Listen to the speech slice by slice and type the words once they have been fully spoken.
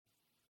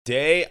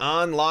Day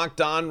on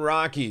Locked On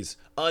Rockies.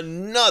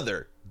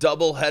 Another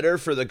doubleheader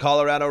for the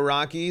Colorado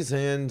Rockies,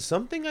 and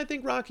something I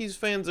think Rockies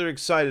fans are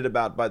excited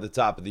about by the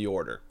top of the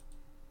order.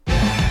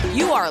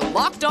 You are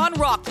Locked On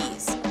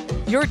Rockies,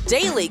 your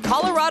daily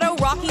Colorado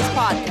Rockies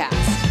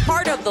podcast.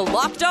 Part of the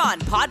Locked On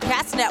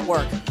Podcast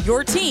Network,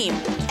 your team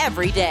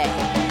every day.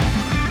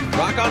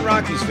 Rock on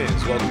Rockies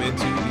fans, welcome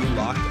into the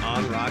Locked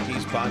On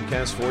Rockies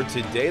podcast for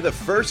today, the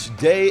first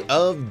day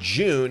of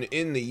June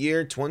in the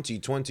year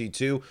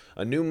 2022,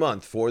 a new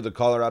month for the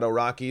Colorado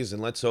Rockies,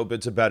 and let's hope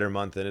it's a better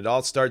month. And it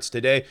all starts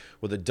today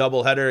with a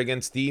doubleheader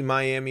against the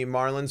Miami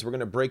Marlins. We're going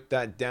to break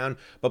that down,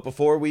 but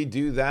before we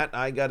do that,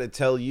 I got to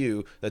tell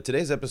you that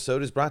today's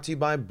episode is brought to you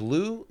by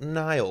Blue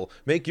Nile.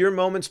 Make your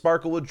moment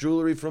sparkle with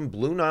jewelry from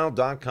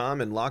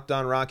BlueNile.com, and Locked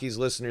On Rockies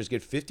listeners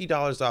get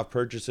 $50 off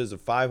purchases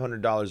of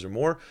 $500 or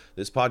more.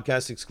 This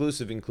podcast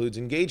exclusive includes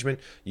engagement.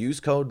 Use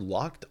code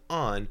Locked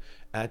On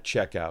at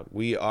checkout.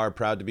 We are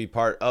proud to be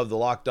part of the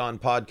Locked On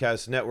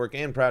Podcast Network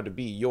and proud to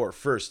be your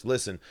first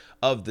listen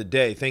of the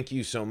day. Thank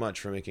you so much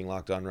for making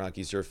Locked On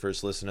Rockies your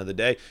first listen of the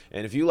day.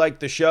 And if you like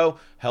the show,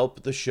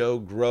 help the show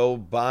grow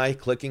by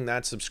clicking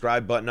that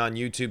subscribe button on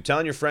YouTube,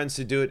 telling your friends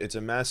to do it. It's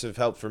a massive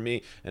help for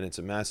me and it's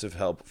a massive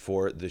help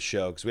for the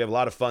show because we have a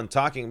lot of fun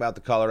talking about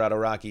the Colorado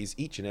Rockies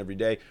each and every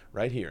day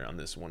right here on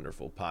this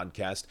wonderful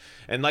podcast.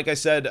 And like I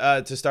said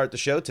to start the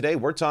show today,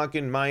 we're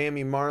talking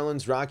Miami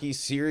Marlins Rockies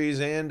series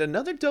and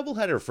another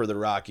doubleheader for the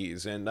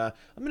Rockies. And I'm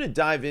going to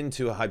dive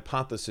into a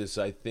hypothesis,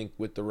 I think,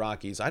 with the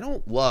Rockies. I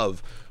don't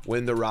love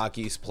when the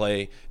Rockies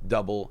play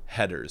double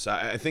headers.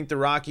 I think the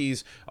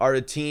Rockies are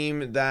a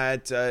team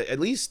that,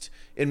 at least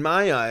in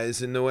my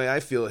eyes, in the way I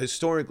feel,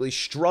 historically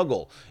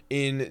struggle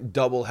in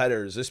double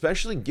headers,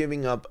 especially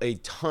giving up a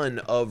ton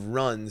of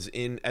runs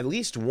in at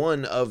least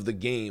one of the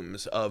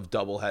games of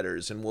double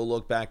headers. And we'll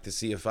look back to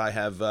see if I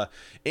have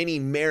any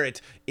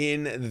merit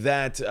in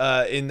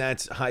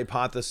that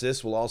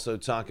hypothesis. We'll also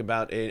talk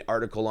about an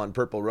article on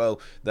Purple Row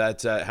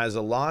that has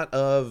a lot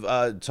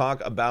of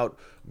talk about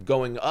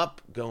going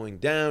up, going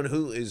down,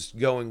 who is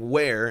going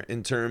where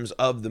in terms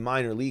of the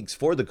minor leagues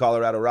for the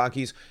Colorado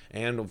Rockies.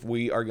 And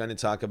we are going to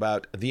talk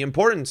about the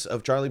importance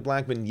of Charlie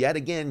Blackmon yet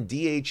again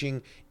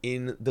DHing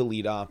in the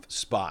leadoff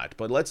spot.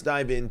 But let's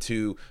dive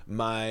into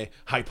my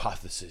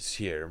hypothesis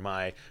here,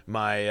 my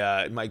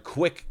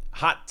quick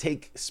hot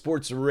take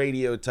sports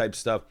radio type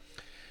stuff.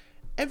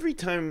 Every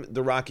time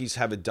the Rockies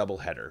have a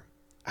doubleheader,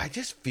 I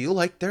just feel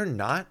like they're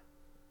not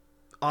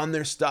on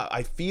their stuff.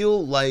 I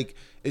feel like,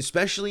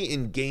 especially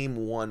in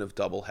game one of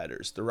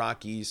doubleheaders, the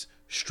Rockies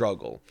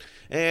struggle.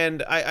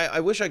 And I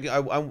wish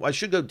I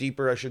should go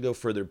deeper. I should go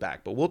further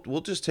back, but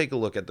we'll just take a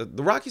look at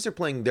the Rockies are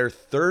playing their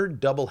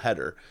third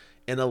doubleheader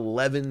in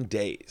 11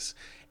 days.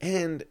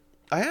 And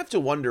I have to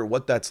wonder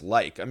what that's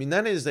like. I mean,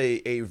 that is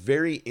a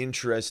very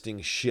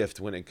interesting shift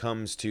when it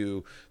comes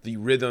to the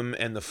rhythm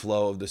and the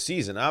flow of the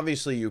season.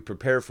 Obviously, you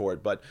prepare for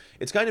it, but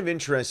it's kind of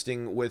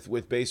interesting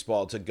with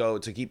baseball to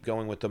keep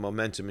going with the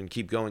momentum and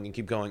keep going,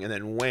 and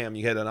then wham,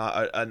 you hit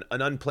an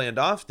unplanned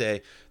off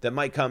day that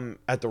might come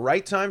at the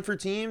right time for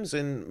teams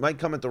and might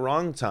come at the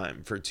wrong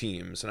time for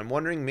teams. And I'm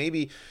wondering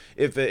maybe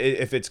if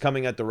it's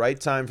coming at the right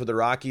time for the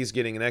Rockies,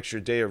 getting an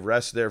extra day of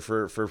rest there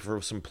for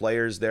some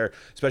players there,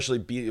 especially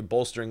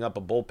bolstering up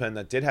a bullpen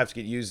that did have to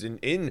get used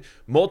in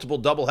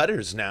multiple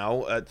doubleheaders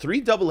now.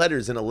 3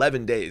 doubleheaders in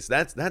 11 days.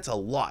 That's a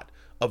lot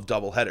of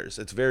doubleheaders.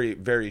 It's very,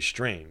 very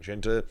strange.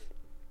 And to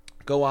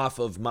go off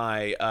of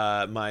my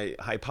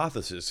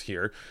hypothesis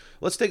here,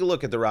 let's take a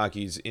look at the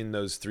Rockies in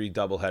those 3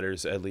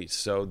 doubleheaders at least.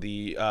 So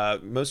the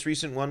most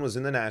recent one was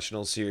in the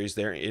National Series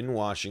there in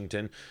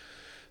Washington.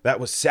 That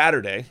was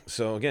Saturday.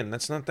 So again,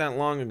 that's not that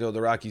long ago.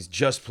 The Rockies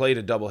just played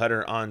a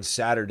doubleheader on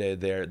Saturday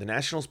there. The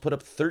Nationals put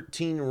up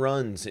 13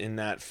 runs in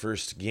that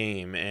first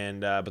game,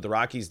 and but the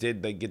Rockies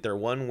they get their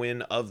one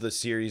win of the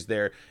series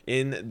there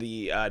in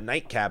the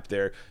nightcap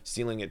there,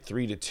 sealing it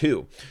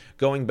 3-2.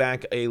 Going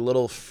back a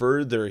little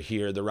further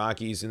here, the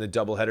Rockies in the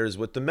doubleheaders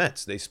with the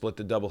Mets. They split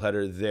the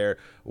doubleheader there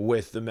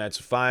with the Mets.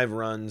 5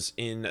 runs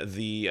in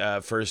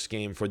the first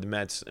game for the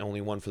Mets,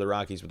 only 1 for the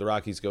Rockies, but the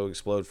Rockies go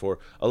explode for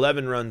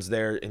 11 runs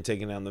there and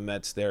taking down the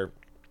Mets there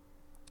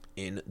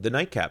in the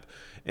nightcap.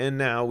 And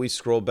now we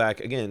scroll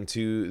back again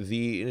to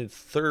the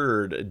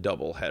third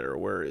doubleheader.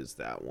 Where is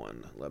that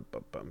one?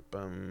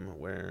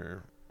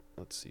 Where?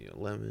 Let's see,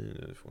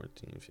 11,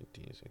 14,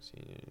 15,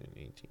 16,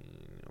 18.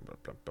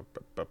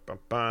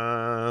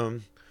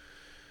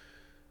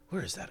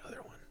 Where is that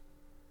other one?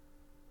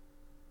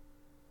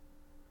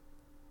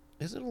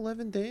 Is it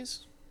 11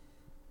 days?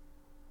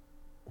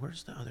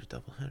 Where's the other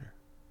doubleheader?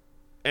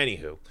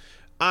 Anywho,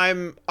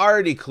 I'm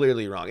already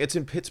clearly wrong. It's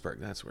in Pittsburgh.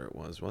 That's where it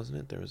was,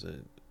 wasn't it?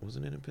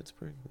 Wasn't it in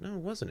Pittsburgh? No, it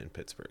wasn't in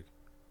Pittsburgh.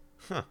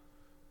 Huh.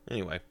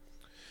 Anyway,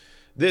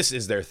 this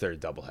is their third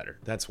doubleheader.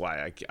 That's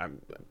why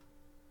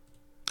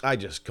I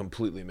just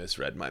completely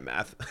misread my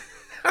math.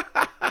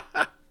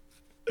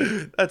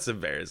 That's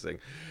embarrassing.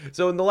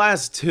 So in the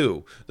last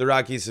 2, the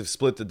Rockies have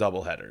split the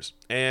doubleheaders,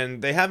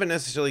 and they haven't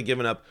necessarily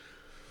given up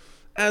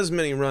as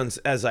many runs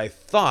as I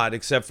thought,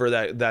 except for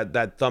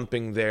that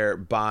thumping there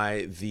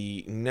by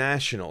the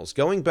Nationals.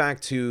 Going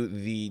back to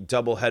the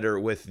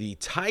doubleheader with the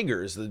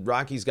Tigers, the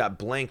Rockies got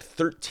blanked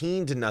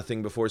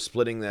 13-0 before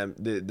splitting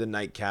the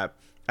nightcap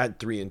at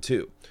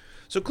 3-2.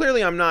 So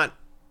clearly I'm not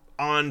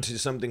on to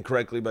something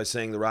correctly by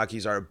saying the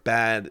Rockies are a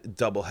bad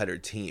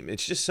doubleheader team.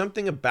 It's just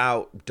something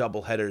about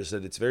doubleheaders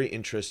that it's very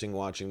interesting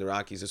watching the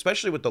Rockies,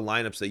 especially with the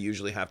lineups they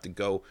usually have to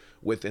go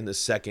with in the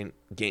second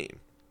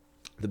game.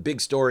 The big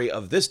story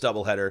of this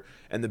doubleheader,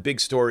 and the big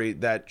story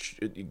that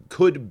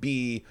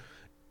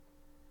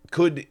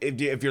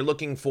if you're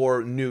looking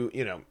for new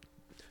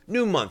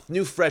month,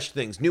 new fresh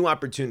things, new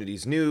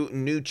opportunities,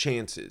 new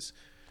chances.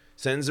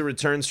 Senza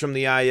returns from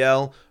the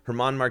IL.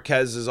 German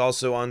Marquez is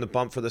also on the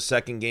bump for the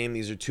second game.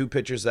 These are two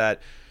pitchers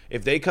that,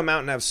 if they come out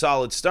and have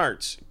solid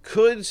starts,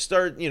 could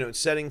start,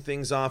 setting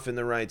things off in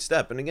the right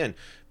step. And again,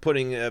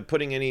 putting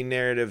any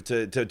narrative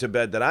to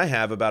bed that I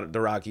have about the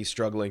Rockies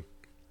struggling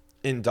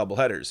in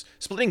doubleheaders.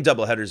 Splitting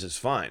doubleheaders is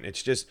fine.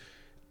 It's just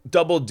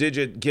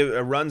double-digit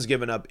runs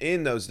given up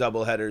in those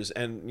doubleheaders,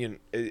 and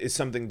is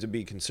something to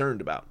be concerned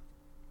about.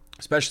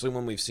 Especially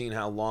when we've seen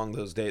how long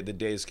the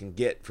days can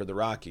get for the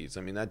Rockies.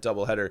 I mean, that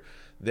doubleheader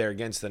there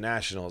against the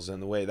Nationals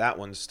and the way that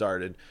one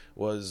started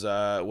was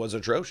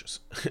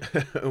atrocious.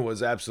 It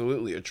was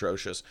absolutely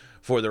atrocious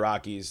for the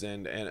Rockies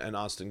and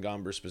Austin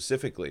Gomber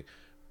specifically.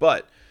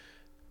 But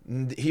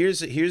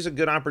here's a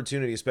good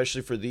opportunity,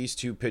 especially for these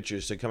two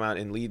pitchers, to come out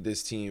and lead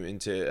this team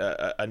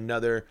into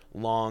another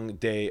long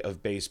day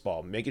of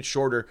baseball. Make it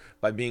shorter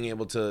by being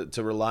able to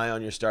rely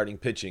on your starting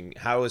pitching.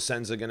 How is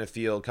Senza going to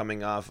feel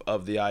coming off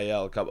of the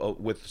IL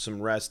with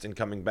some rest and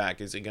coming back?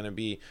 Are we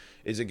going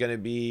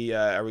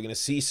to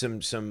see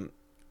some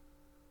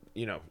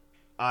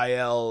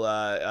IL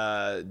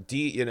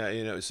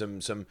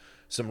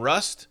some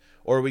rust?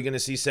 Or are we going to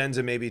see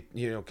Senza maybe,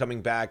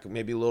 coming back,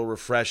 maybe a little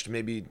refreshed,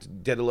 maybe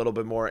did a little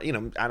bit more, I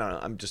don't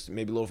know,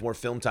 maybe a little more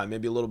film time,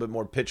 maybe a little bit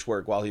more pitch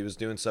work while he was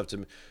doing stuff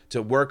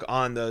to work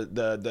on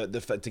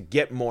to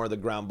get more of the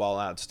ground ball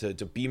outs, to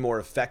be more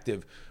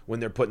effective when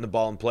they're putting the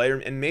ball in play,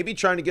 and maybe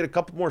trying to get a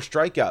couple more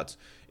strikeouts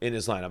in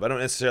his lineup. I don't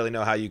necessarily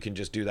know how you can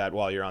just do that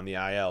while you're on the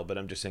IL, but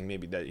I'm just saying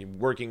maybe that you're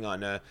working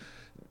on a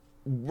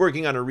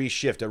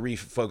reshift, a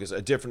refocus,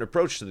 a different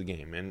approach to the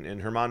game. And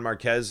German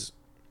Marquez,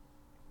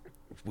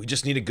 we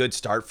just need a good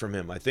start from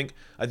him. I think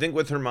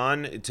with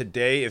German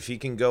today, if he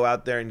can go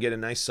out there and get a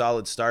nice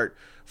solid start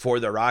for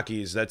the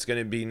Rockies, that's going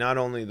to be not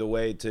only the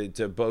way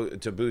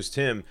to boost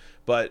him,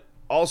 but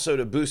also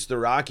to boost the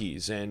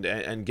Rockies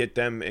and get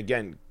them,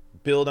 again,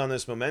 build on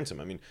this momentum.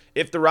 I mean,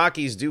 if the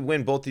Rockies do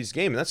win both these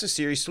games, that's a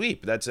series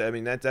sweep. That's a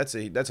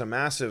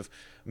massive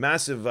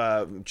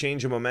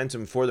change of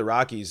momentum for the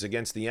Rockies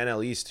against the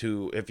NL East,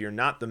 who, if you're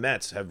not the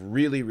Mets, have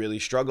really, really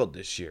struggled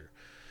this year.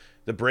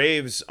 The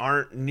Braves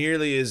aren't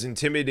nearly as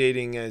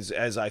intimidating as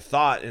I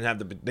thought,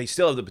 and they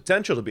still have the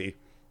potential to be.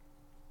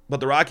 But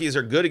the Rockies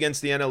are good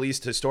against the NL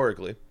East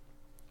historically.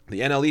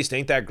 The NL East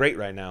ain't that great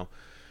right now.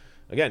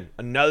 Again,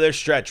 another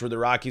stretch where the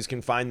Rockies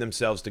can find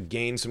themselves to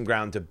gain some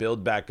ground, to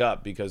build back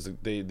up, because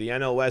the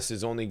NL West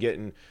is only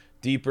getting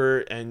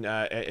deeper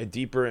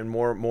and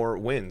more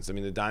wins. I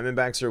mean, the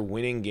Diamondbacks are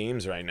winning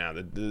games right now.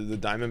 The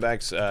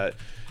Diamondbacks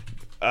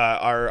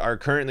are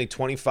currently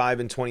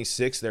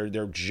 25-26.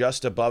 They're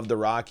just above the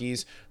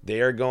Rockies.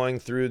 They are going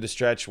through the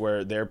stretch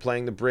where they're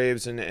playing the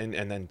Braves and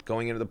then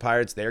going into the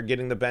Pirates. They're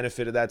getting the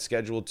benefit of that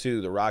schedule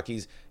too. The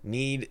Rockies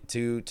need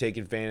to take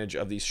advantage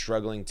of these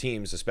struggling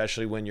teams,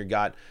 especially when you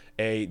got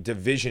a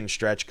division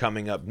stretch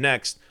coming up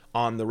next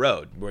on the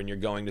road, when you're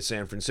going to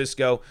San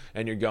Francisco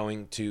and you're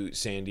going to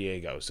San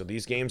Diego. So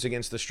these games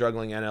against the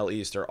struggling NL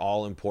East are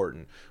all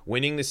important.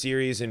 Winning the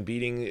series and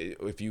beating,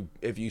 if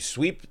you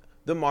sweep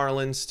the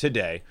Marlins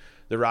today,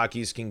 the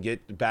Rockies can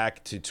get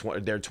back to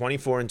they're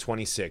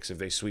 24-26 if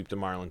they sweep the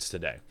Marlins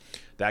today.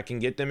 That can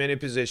get them in a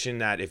position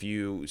that if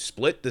you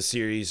split the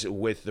series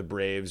with the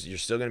Braves, you're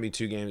still going to be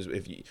 2 games.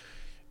 If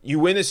you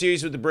win the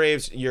series with the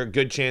Braves, you're a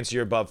good chance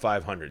you're above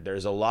 500.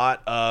 There's a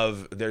lot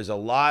of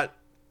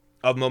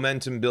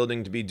momentum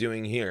building to be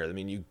doing here. I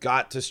mean, you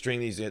got to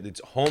string these.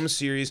 It's home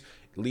series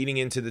leading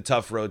into the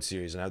tough road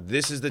series. Now,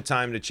 this is the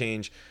time to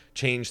change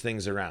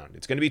things around.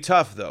 It's going to be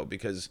tough though,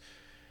 because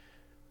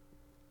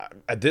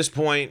at this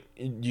point,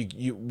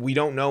 we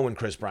don't know when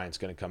Chris Bryant's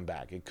going to come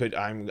back. It could.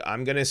 I'm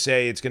going to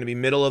say it's going to be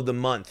middle of the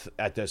month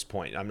at this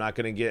point. I'm not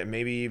going to get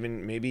maybe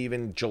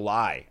even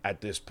July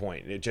at this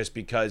point. Just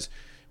because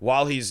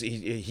while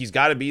he's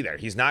got to be there,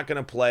 he's not going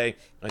to play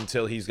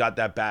until he's got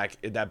that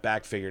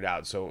back figured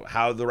out. So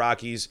how the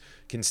Rockies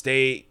can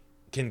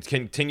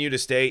continue to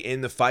stay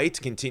in the fight,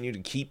 continue to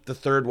keep the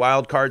third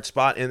wild card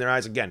spot in their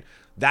eyes. Again,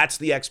 that's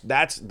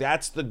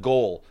the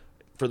goal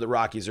for the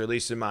Rockies, or at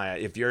least in my eye.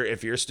 If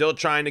you're still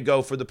trying to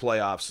go for the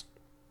playoffs,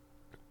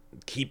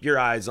 keep your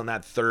eyes on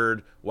that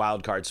third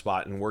wild card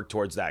spot and work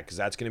towards that, because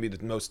that's going to be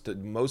the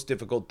most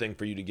difficult thing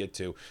for you to get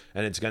to,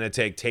 and it's going to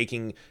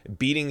take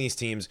beating these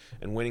teams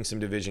and winning some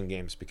division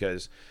games,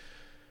 because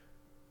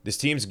This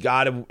team's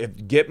got to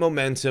get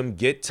momentum,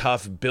 get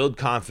tough, build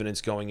confidence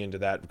going into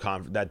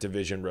that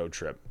division road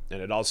trip,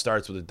 and it all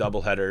starts with a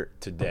doubleheader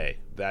today.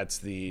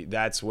 That's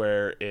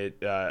where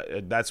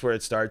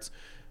it starts.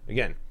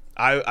 Again,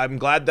 I'm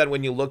glad that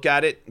when you look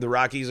at it, the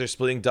Rockies are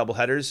splitting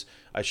doubleheaders.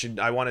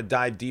 I want to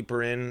dive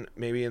deeper in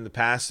maybe in the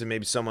past, and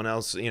maybe someone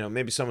else,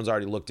 maybe someone's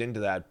already looked into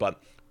that,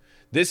 but.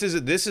 This is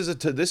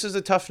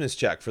a toughness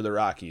check for the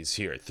Rockies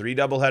here. 3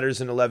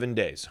 doubleheaders in 11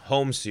 days.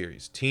 Home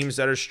series. Teams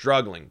that are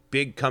struggling.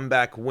 Big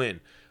comeback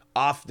win.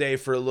 Off day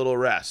for a little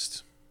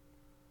rest.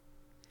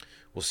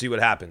 We'll see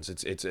what happens.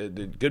 It's a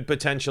good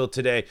potential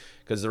today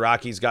because the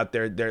Rockies got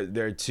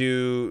their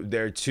two.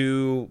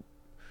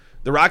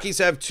 The Rockies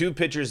have 2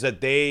 pitchers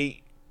that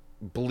they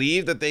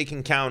believe that they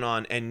can count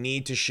on and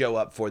need to show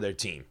up for their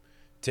team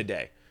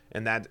today.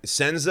 And that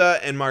Senza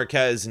and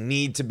Marquez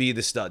need to be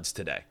the studs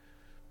today.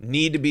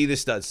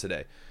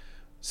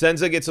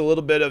 Senza gets a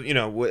little bit of,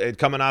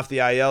 coming off the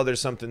IL,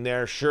 there's something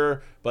there,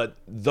 sure, but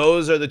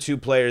those are the 2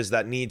 players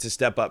that need to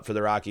step up for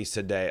the Rockies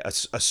today. A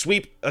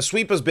sweep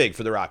is big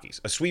for the Rockies.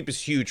 A sweep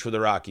is huge for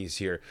the Rockies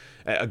here.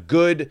 A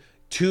good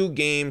 2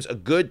 games, a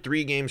good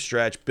 3-game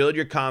stretch, build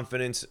your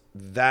confidence.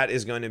 That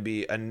is going to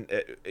be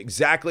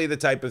exactly the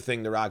type of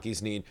thing the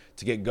Rockies need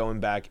to get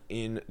going back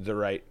in the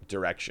right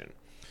direction.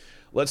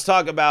 Let's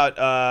talk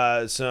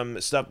about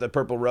some stuff that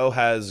Purple Row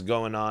has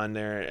going on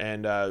there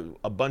and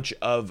a bunch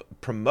of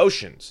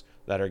promotions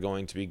that are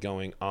going to be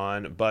going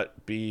on.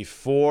 But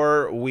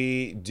before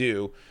we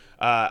do,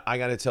 I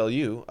got to tell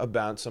you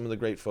about some of the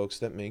great folks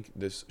that make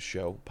this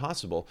show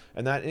possible,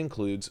 and that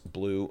includes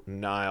Blue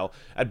Nile.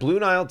 At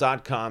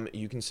BlueNile.com,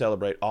 you can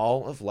celebrate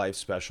all of life's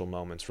special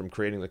moments, from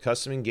creating the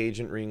custom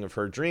engagement ring of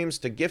her dreams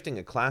to gifting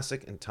a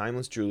classic and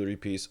timeless jewelry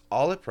piece,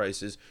 all at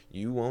prices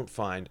you won't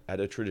find at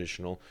a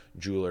traditional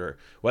jeweler.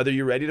 Whether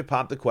you're ready to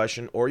pop the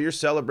question or you're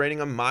celebrating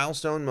a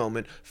milestone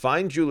moment,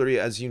 find jewelry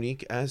as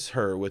unique as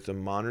her with the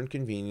modern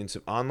convenience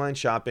of online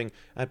shopping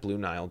at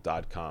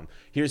BlueNile.com.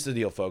 Here's the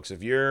deal, folks.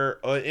 If you're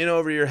in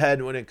over your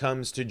head when it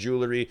comes to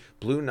jewelry,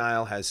 Blue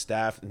Nile has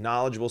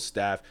knowledgeable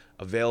staff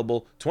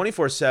available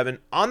 24/7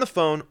 on the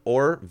phone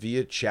or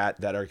via chat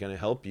that are going to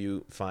help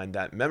you find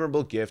that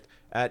memorable gift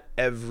at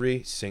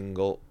every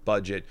single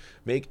budget.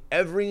 Make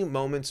every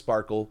moment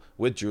sparkle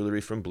with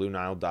jewelry from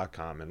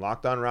BlueNile.com. And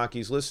Locked On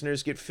Rockies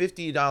listeners get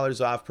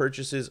 $50 off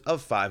purchases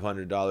of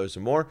 $500 or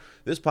more.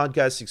 This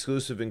podcast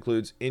exclusive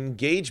includes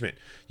engagement.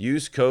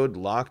 Use code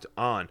Locked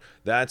On.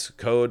 That's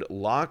code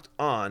Locked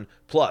On.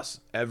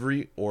 Plus,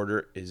 every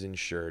order is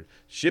insured,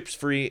 ships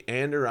free,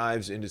 and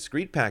arrives in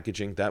discreet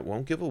packaging that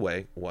won't give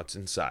away what's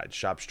inside.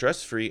 Shop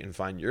stress-free and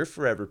find your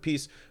forever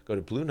piece. Go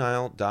to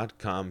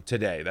BlueNile.com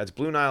today. That's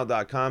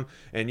BlueNile.com,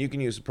 and you can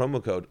use the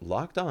promo code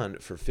Locked On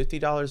for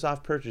 $50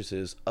 off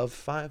purchases of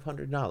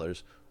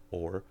 $500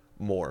 or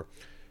more.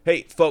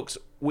 Hey, folks,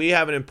 we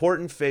have an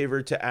important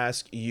favor to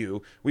ask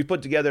you. We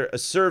put together a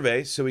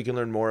survey so we can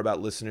learn more about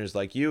listeners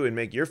like you and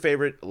make your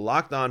favorite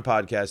Locked On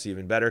podcast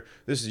even better.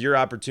 This is your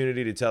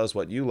opportunity to tell us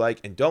what you like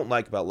and don't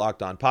like about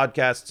Locked On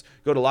podcasts.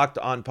 Go to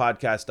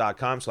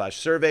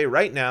LockedOnPodcast.com/survey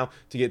right now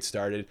to get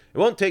started. It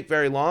won't take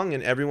very long,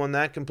 and everyone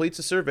that completes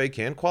the survey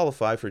can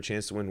qualify for a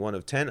chance to win one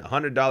of 10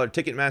 $100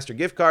 Ticketmaster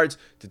gift cards.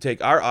 To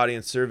take our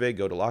audience survey,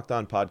 go to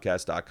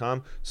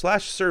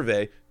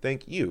LockedOnPodcast.com/survey.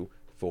 Thank you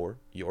for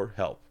your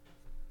help.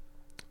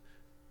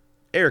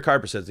 Eric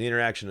Harper says the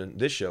interaction in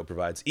this show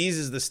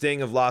eases the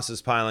sting of losses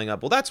piling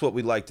up. Well, that's what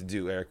we like to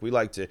do, Eric. We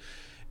like to.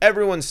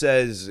 Everyone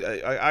says,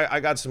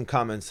 I got some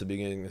comments at the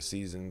beginning of the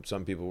season.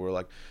 Some people were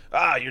like,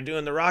 you're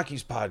doing the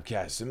Rockies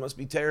podcast. It must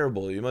be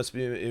terrible. You must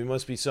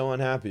be so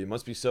unhappy. It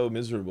must be so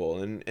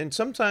miserable. And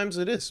sometimes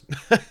it is.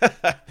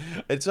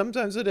 And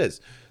sometimes it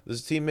is.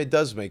 This team, it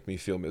does make me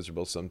feel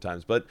miserable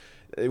sometimes. But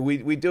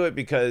we do it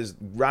because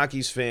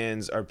Rockies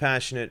fans are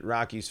passionate.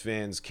 Rockies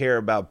fans care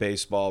about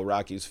baseball.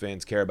 Rockies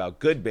fans care about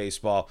good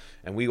baseball.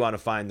 And we want to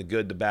find the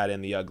good, the bad,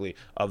 and the ugly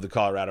of the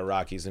Colorado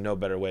Rockies. And no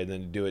better way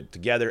than to do it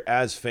together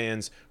as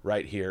fans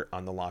right here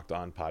on the Locked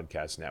On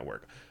Podcast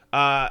Network.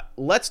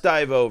 Let's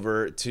dive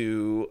over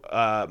to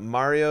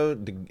Mario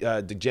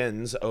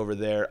DeGens over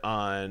there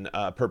on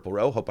Purple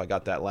Row. Hope I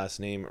got that last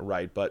name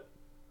right, but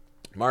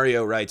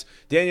Mario writes,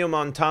 Daniel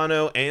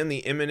Montano and the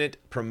imminent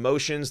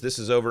promotions. This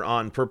is over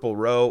on Purple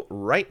Row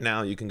right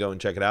now. You can go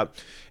and check it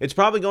out. It's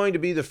probably going to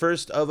be the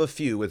first of a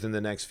few within the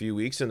next few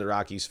weeks in the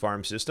Rockies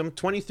farm system.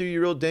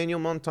 23-year-old Daniel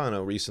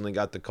Montano recently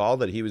got the call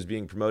that he was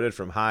being promoted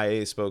from High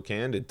A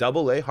Spokane to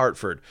Double A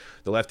Hartford.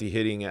 The lefty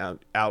hitting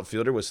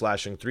outfielder was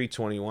slashing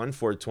 .321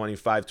 for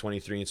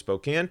 .25-23 in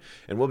Spokane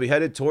and will be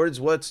headed towards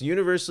what's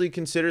universally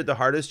considered the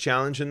hardest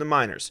challenge in the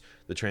minors,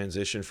 the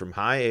transition from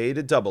High A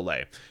to Double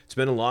A. It's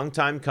been a long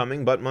time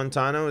coming, but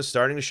Montano is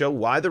starting to show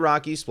why the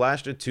Rockies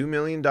splashed a $2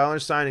 million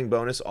signing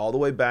bonus all the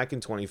way back in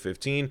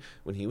 2015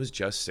 when he was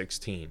just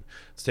 16.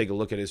 Let's take a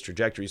look at his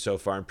trajectory so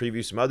far and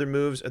preview some other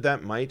moves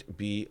that might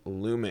be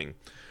looming.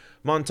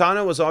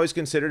 Montano was always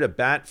considered a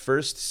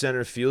bat-first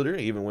center fielder,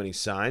 even when he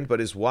signed, but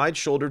his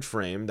wide-shouldered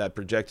frame that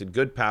projected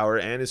good power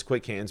and his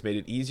quick hands made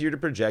it easier to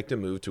project a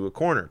move to a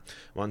corner.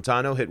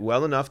 Montano hit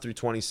well enough through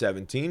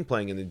 2017,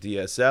 playing in the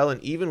DSL,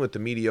 and even with the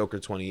mediocre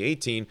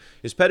 2018,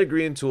 his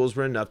pedigree and tools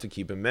were enough to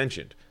keep him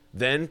mentioned.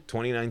 Then,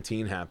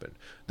 2019 happened.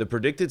 The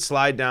predicted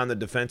slide down the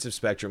defensive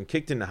spectrum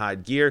kicked into high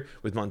gear,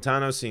 with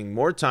Montano seeing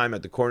more time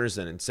at the corners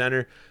than in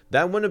center.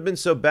 That wouldn't have been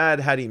so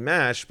bad had he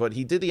mashed, but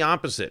he did the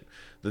opposite.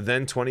 The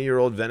then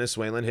 20-year-old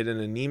Venezuelan hit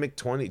an anemic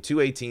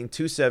 218,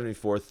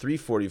 274,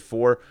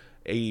 344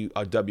 a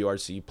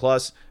WRC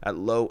plus at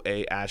low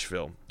A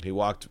Asheville. He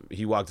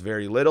walked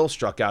very little,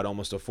 struck out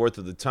almost a fourth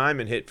of the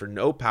time, and hit for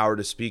no power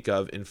to speak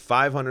of in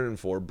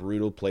 504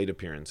 brutal plate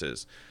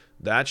appearances.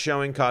 That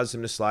showing caused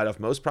him to slide off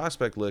most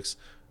prospect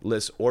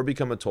lists or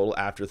become a total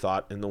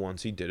afterthought in the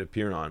ones he did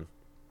appear on.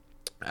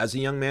 As a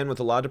young man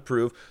with a lot to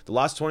prove, the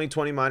lost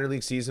 2020 minor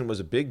league season was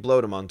a big blow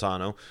to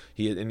Montano.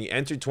 He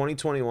entered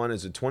 2021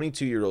 as a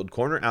 22-year-old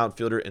corner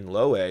outfielder in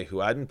low A who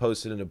hadn't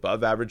posted an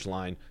above-average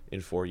line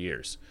in 4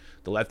 years.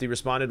 The lefty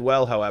responded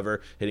well,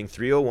 however, hitting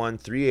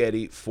 .301,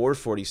 .380,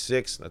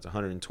 .446, that's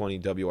 120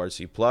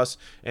 WRC plus,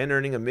 and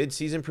earning a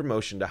midseason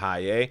promotion to high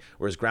A,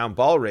 where his ground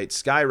ball rate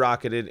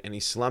skyrocketed and he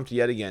slumped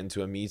yet again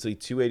to a measly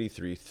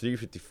 .283,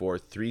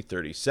 .354,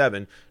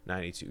 .337,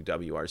 92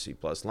 WRC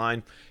plus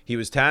line. He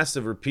was tasked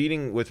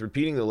with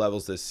repeating the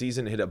levels this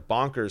season, hit a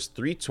bonkers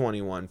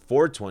 .321,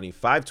 .420,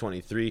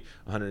 .523,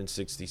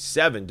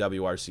 167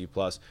 WRC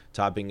plus,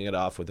 topping it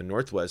off with a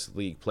Northwest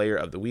League Player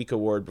of the Week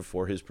award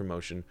before his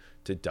promotion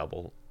to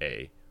Double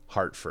A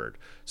Hartford.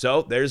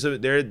 So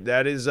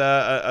that is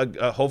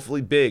a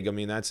hopefully big. I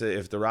mean,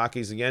 if the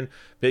Rockies, again,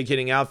 big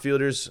hitting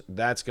outfielders,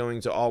 that's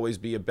going to always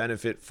be a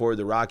benefit for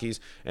the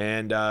Rockies.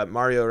 And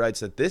Mario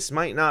writes that this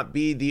might not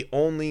be the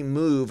only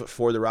move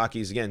for the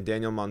Rockies. Again,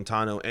 Daniel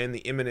Montano and the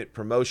imminent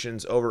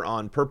promotions over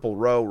on Purple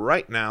Row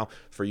right now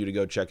for you to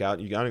go check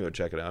out. You got to go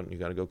check it out. You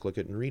got to go click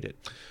it and read it.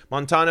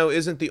 Montano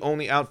isn't the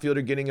only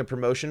outfielder getting a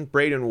promotion.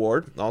 Braden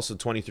Ward, also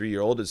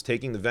 23-year-old, is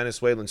taking the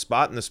Venezuelan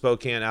spot in the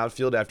Spokane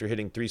outfield after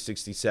hitting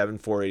 .367,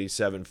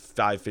 .487,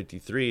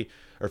 .553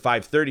 or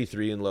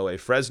 .533 in low A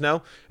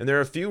Fresno, and there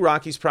are a few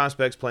Rockies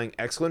prospects playing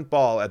excellent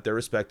ball at their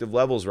respective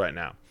levels right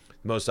now.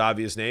 The most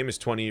obvious name is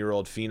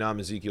 20-year-old phenom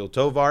Ezequiel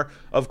Tovar.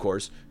 Of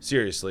course,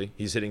 seriously,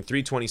 he's hitting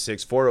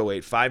 .326,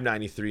 .408,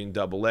 .593 in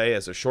Double A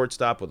as a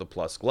shortstop with a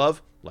plus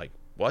glove. Like,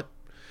 what?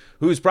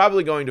 Who's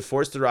probably going to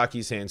force the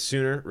Rockies' hand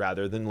sooner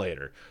rather than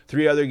later.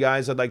 Three other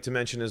guys I'd like to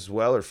mention as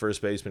well are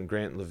first baseman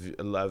Grant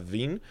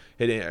Lavigne,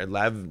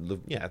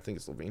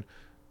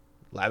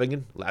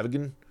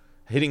 Lavigan,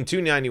 hitting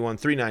 .291,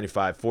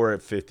 .395,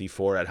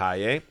 .454 at high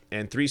A,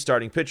 and three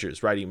starting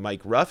pitchers, righty Mike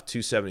Ruff,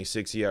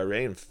 .276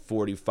 ERA and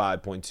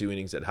 45.2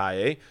 innings at high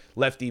A,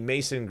 lefty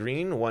Mason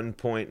Green,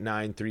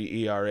 1.93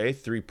 ERA,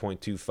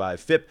 3.25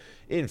 FIP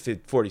in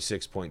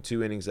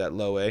 46.2 innings at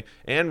low A,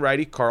 and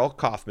righty Carl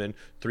Kaufman,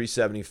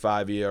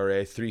 .375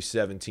 ERA,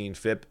 3.17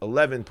 FIP,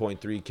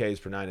 11.3 Ks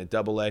per 9 at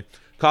Double A.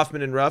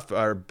 Kaufman and Ruff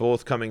are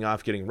both coming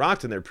off getting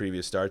rocked in their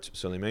previous starts,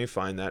 so they may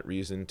find that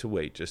reason to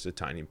wait just a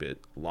tiny bit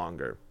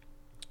longer.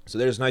 So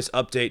there's a nice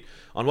update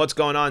on what's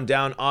going on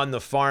down on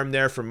the farm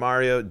there from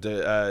Mario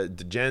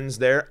DeGens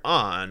there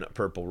on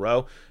Purple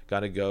Row. Got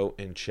to go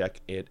and check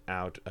it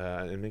out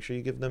and make sure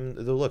you give them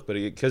the look. But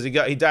because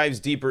he dives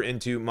deeper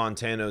into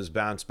Montano's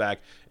bounce back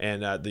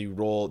and the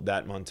role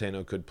that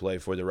Montano could play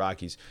for the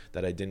Rockies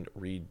that I didn't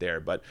read there.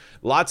 But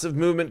lots of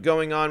movement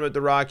going on with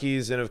the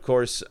Rockies, and of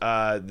course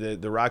the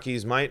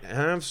Rockies might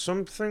have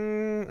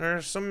something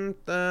or some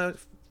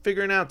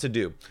figuring out to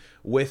do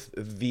with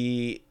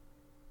the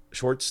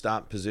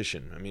shortstop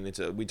position. I mean,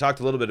 we talked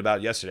a little bit about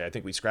it yesterday. I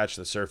think we scratched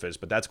the surface,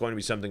 but that's going to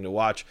be something to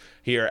watch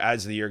here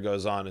as the year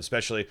goes on,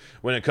 especially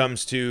when it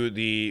comes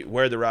to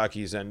where the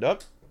Rockies end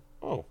up.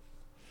 Oh,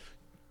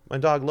 my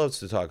dog loves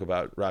to talk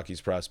about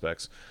Rockies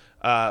prospects.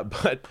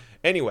 But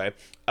anyway,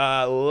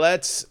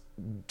 let's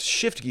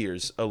shift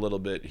gears a little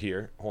bit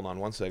here. Hold on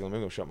one second. Let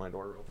me go shut my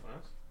door real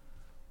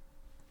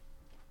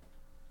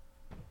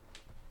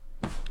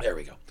fast. There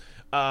we go.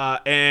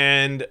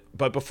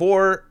 But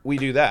before we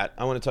do that,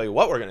 I want to tell you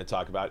what we're going to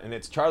talk about, and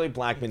it's Charlie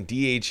Blackmon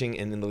DHing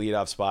in the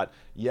leadoff spot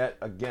yet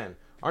again.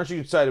 Aren't you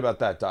excited about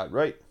that, Dot,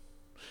 right?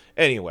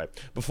 Anyway,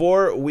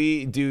 before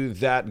we do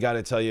that, got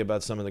to tell you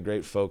about some of the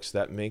great folks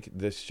that make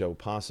this show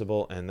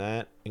possible, and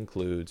that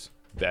includes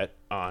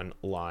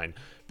BetOnline.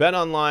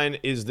 BetOnline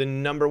is the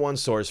number one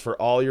source for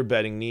all your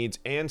betting needs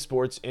and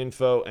sports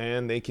info,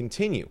 and they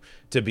continue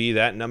to be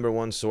that number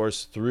one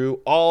source through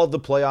all the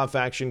playoff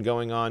action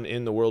going on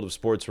in the world of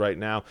sports right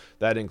now.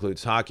 That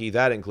includes hockey,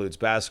 that includes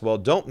basketball.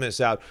 Don't miss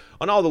out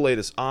on all the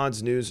latest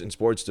odds, news, and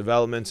sports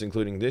developments,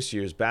 including this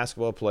year's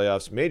basketball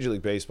playoffs, Major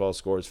League Baseball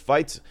scores,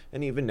 fights,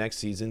 and even next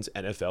season's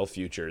NFL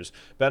futures.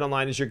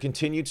 BetOnline is your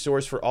continued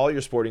source for all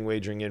your sporting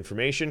wagering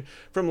information,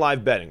 from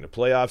live betting to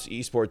playoffs,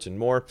 esports, and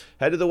more.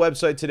 Head to the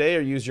website today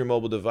or use your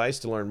mobile device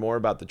to learn more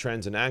about the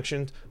trends and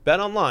actions.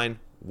 BetOnline,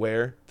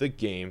 where the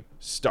game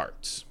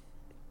starts.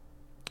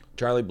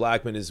 Charlie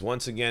Blackmon is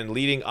once again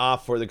leading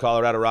off for the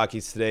Colorado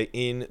Rockies today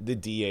in the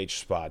DH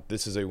spot.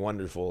 This is a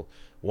wonderful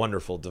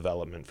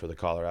development for the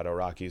Colorado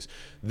Rockies.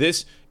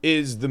 This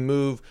is the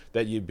move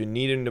that you've been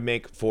needing to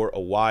make for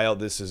a while.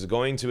 This is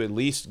going to at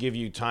least give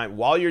you time.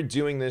 While you're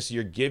doing this,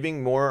 you're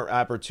giving more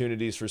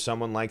opportunities for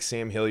someone like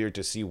Sam Hilliard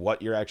to see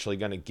what you're actually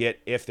going to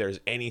get, if there's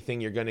anything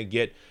you're going to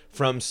get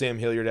from Sam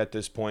Hilliard at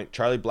this point.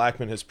 Charlie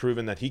Blackmon has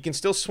proven that he can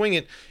still swing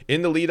it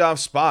in the leadoff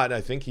spot. I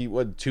think he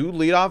had 2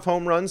 leadoff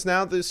home runs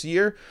now this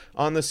year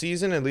on the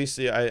season. At least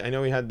I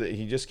know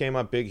he just came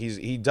up big.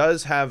 He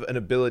does have an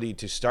ability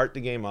to start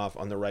the game off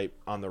on the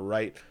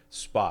right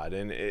spot,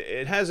 and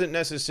it hasn't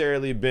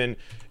necessarily been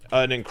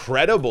an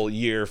incredible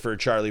year for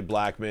Charlie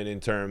Blackmon in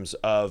terms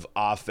of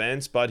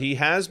offense, but he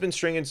has been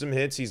stringing some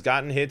hits. He's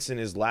gotten hits in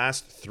his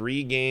last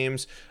 3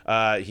 games.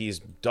 He's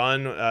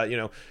done,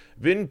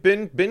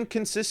 been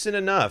consistent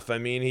enough. I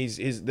mean,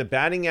 the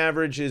batting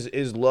average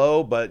is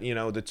low, but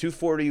the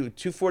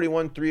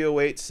 241,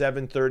 308,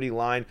 730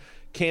 line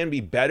can be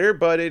better,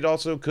 but it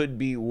also could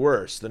be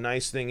worse. The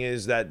nice thing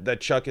is that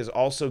Chuck is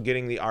also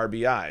getting the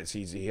RBIs.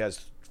 He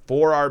has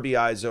 4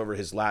 RBIs over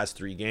his last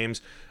 3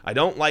 games. I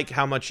don't like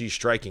how much he's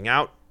striking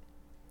out.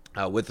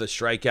 With a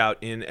strikeout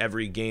in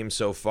every game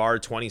so far,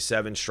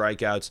 27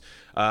 strikeouts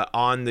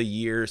on the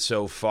year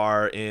so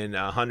far in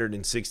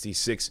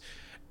 166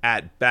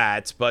 at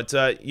bats. But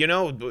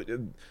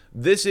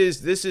this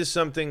is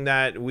something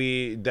that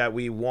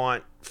we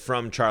want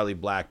from Charlie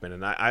Blackmon,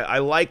 and I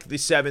like the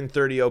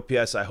 730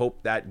 OPS. I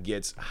hope that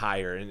gets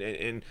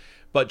higher,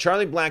 but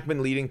Charlie Blackmon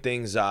leading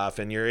things off,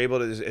 and you're able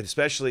to,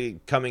 especially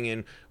coming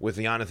in with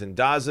Jonathan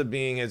Daza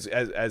being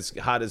as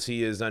hot as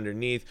he is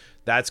underneath,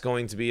 that's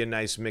going to be a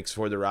nice mix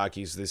for the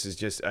Rockies. This is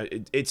just,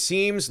 it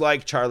seems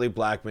like Charlie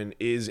Blackmon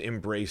is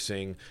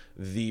embracing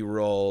the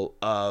role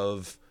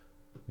of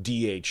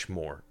DH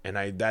more, and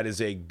that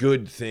is a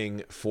good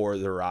thing for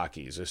the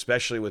Rockies,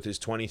 especially with his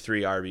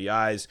 23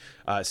 RBIs,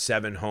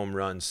 7 home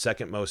runs,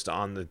 second most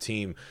on the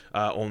team,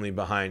 only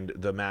behind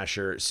the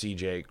masher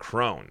CJ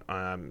Cron.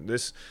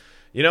 This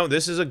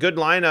is a good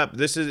lineup.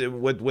 This is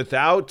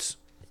without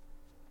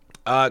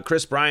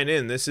Chris Bryant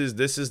in. This is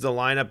the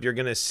lineup you're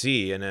gonna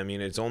see, and I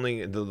mean, it's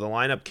only the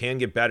lineup can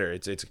get better.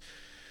 It's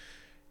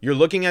you're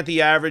looking at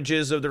the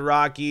averages of the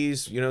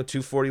Rockies.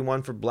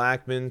 241 for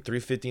Blackmon,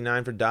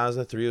 359 for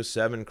Daza,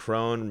 307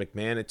 Cron,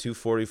 McMahon at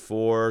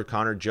 244,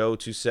 Connor Joe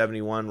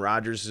 271,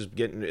 Rogers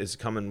is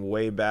coming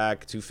way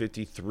back,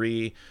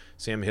 253,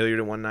 Sam Hilliard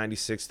at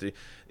 196.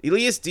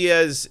 Elias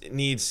Diaz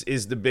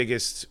is the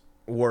biggest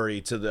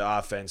worry to the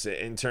offense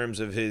in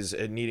terms of his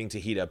needing to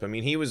heat up. I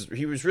mean, he was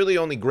really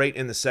only great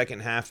in the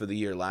second half of the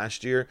year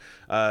last year.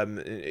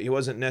 He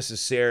wasn't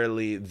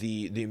necessarily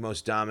the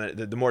most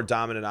dominant, the more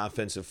dominant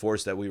offensive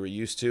force that we were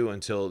used to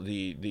until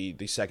the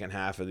second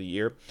half of the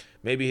year.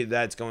 Maybe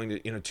that's going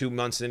to 2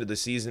 months into the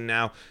season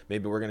now.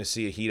 Maybe we're going to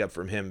see a heat up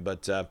from him,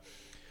 but.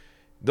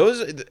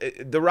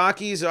 The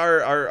Rockies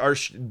are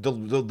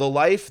the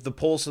life, the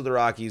pulse of the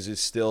Rockies is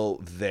still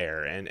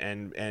there,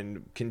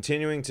 and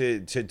continuing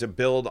to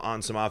build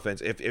on some offense.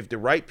 If the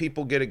right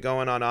people get it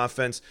going on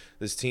offense,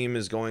 this team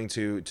is going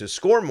to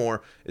score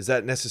more. Is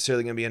that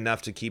necessarily going to be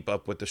enough to keep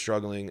up with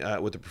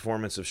the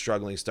performance of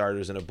struggling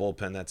starters in a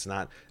bullpen that's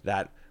not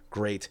that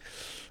great?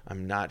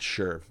 I'm not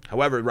sure.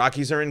 However,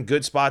 Rockies are in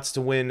good spots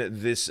to win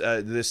this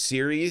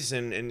series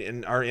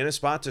and are in a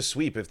spot to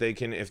sweep if they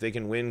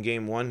can win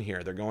game 1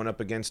 here. They're going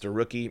up against a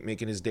rookie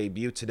making his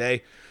debut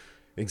today.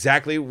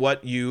 Exactly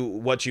what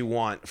you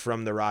want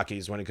from the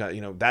Rockies when it comes.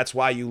 That's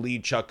why you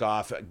lead Chuck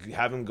off,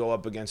 have him go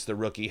up against the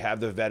rookie,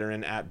 have the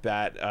veteran at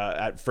bat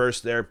at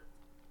first there.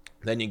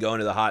 Then you go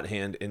into the hot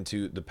hand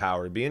into the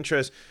power. It'd be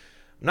interesting.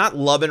 Not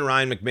loving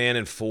Ryan McMahon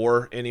in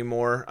 4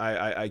 anymore.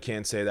 I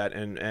can't say that.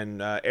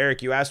 And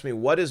Eric, you asked me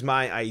what is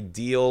my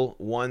ideal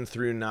 1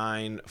 through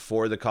 9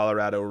 for the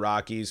Colorado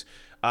Rockies.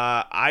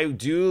 I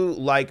do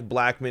like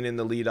Blackmon in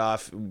the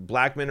leadoff.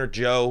 Blackmon or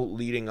Joe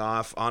leading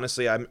off.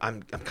 Honestly,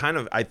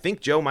 I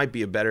think Joe might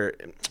be a better.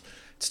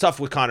 It's tough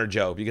with Connor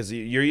Joe because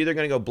you're either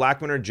going to go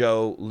Blackmon or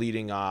Joe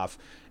leading off,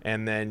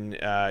 and then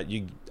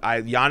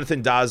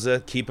Jonathan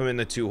Daza, keep him in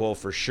the 2-hole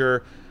for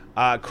sure.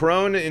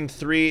 Cron in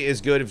 3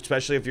 is good,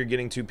 especially if you're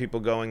getting 2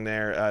 people going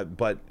there.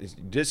 But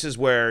this is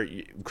where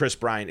Chris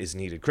Bryant is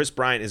needed. Chris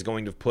Bryant is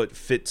going to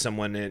fit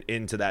someone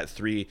into that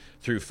 3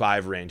 through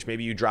 5 range.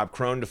 Maybe you drop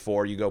Cron to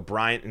 4, you go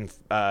Bryant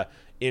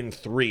in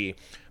 3,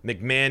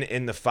 McMahon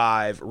in the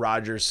 5,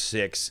 Rogers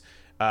 6,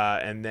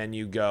 and then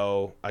you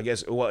go. I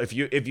guess. Well, if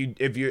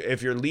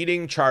you're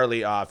leading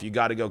Charlie off, you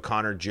got to go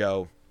Connor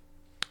Joe.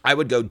 I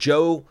would go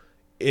Joe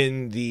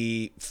in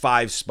the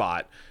 5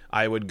 spot.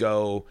 I would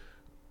go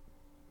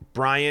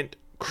Bryant,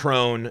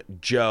 Cron,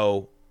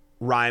 Joe,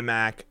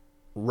 Rymack,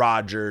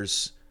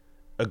 Rogers,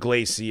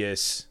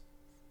 Iglesias,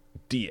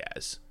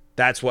 Diaz.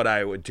 That's what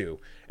I would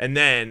do. And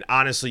then,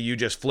 honestly, you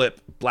just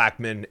flip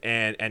Blackmon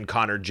and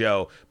Connor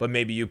Joe, but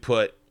maybe you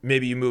put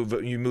maybe you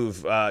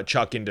move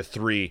Chuck into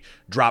 3,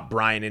 drop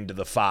Brian into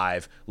the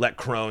 5, let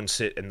Crone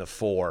sit in the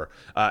 4,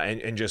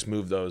 and just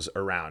move those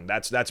around.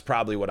 That's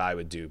probably what I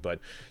would do. But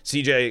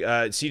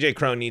CJ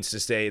Crone needs to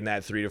stay in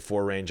that 3 to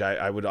 4 range.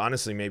 I would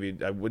honestly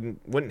I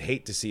wouldn't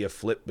hate to see a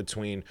flip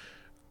between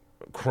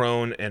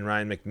Crone and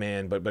Ryan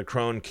McMahon, but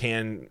Crone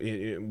can,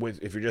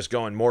 if you're just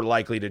going, more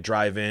likely to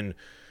drive in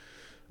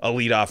a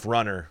leadoff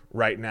runner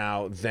right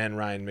now than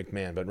Ryan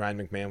McMahon. But Ryan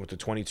McMahon with the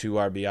 22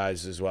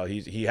 RBIs as well.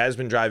 He has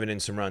been driving in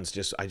some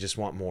runs. I just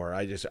want more.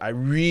 I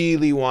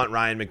really want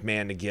Ryan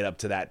McMahon to get up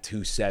to that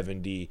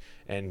 270.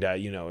 And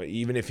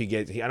even if he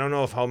gets, I don't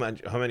know if how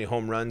many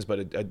home runs, but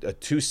a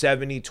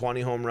 270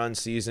 20 home run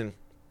season,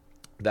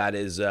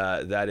 that's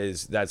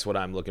what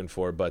I'm looking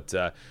for. But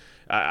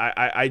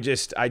I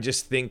just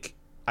think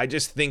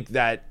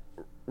that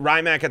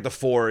Rymack at the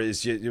 4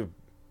 is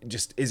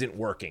just isn't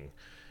working.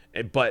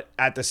 But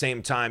at the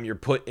same time, you're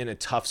put in a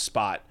tough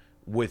spot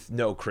with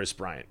no Chris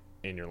Bryant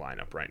in your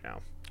lineup right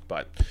now.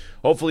 But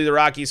hopefully the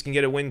Rockies can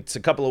get a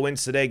couple of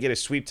wins today, get a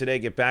sweep today,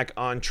 get back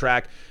on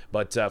track.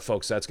 But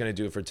folks, that's going to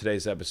do it for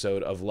today's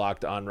episode of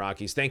Locked On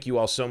Rockies. Thank you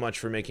all so much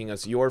for making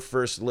us your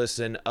first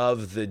listen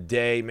of the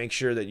day. Make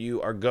sure that you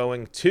are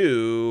going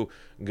to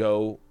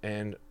go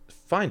and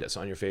find us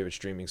on your favorite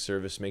streaming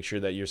service. Make sure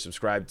that you're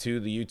subscribed to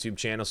the YouTube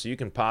channel so you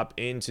can pop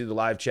into the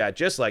live chat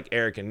just like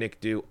Eric and Nick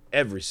do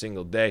every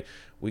single day.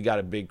 We got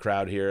a big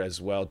crowd here as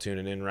well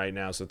tuning in right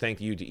now. So thank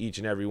you to each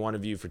and every one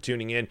of you for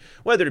tuning in,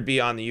 whether it be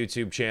on the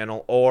YouTube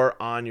channel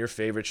or on your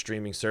favorite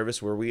streaming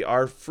service where we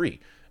are free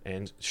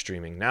and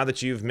streaming. Now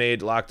that you've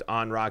made Locked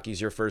On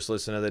Rockies your first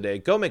listen of the day,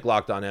 go make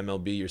Locked On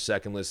MLB your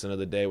second listen of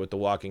the day with the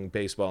Walking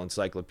Baseball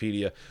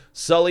Encyclopedia,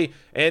 Sully,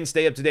 and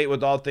stay up to date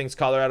with all things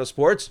Colorado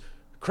sports.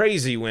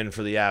 Crazy win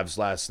for the Avs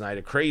last night,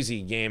 a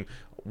crazy game.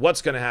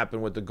 What's going to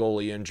happen with the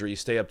goalie injury?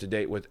 Stay up to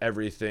date with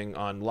everything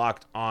on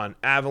Locked On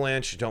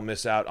Avalanche. Don't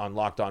miss out on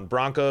Locked On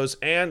Broncos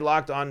and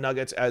Locked On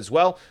Nuggets as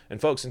well. And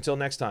folks, until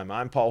next time,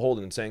 I'm Paul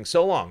Holden saying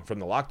so long from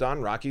the Locked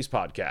On Rockies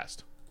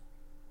podcast.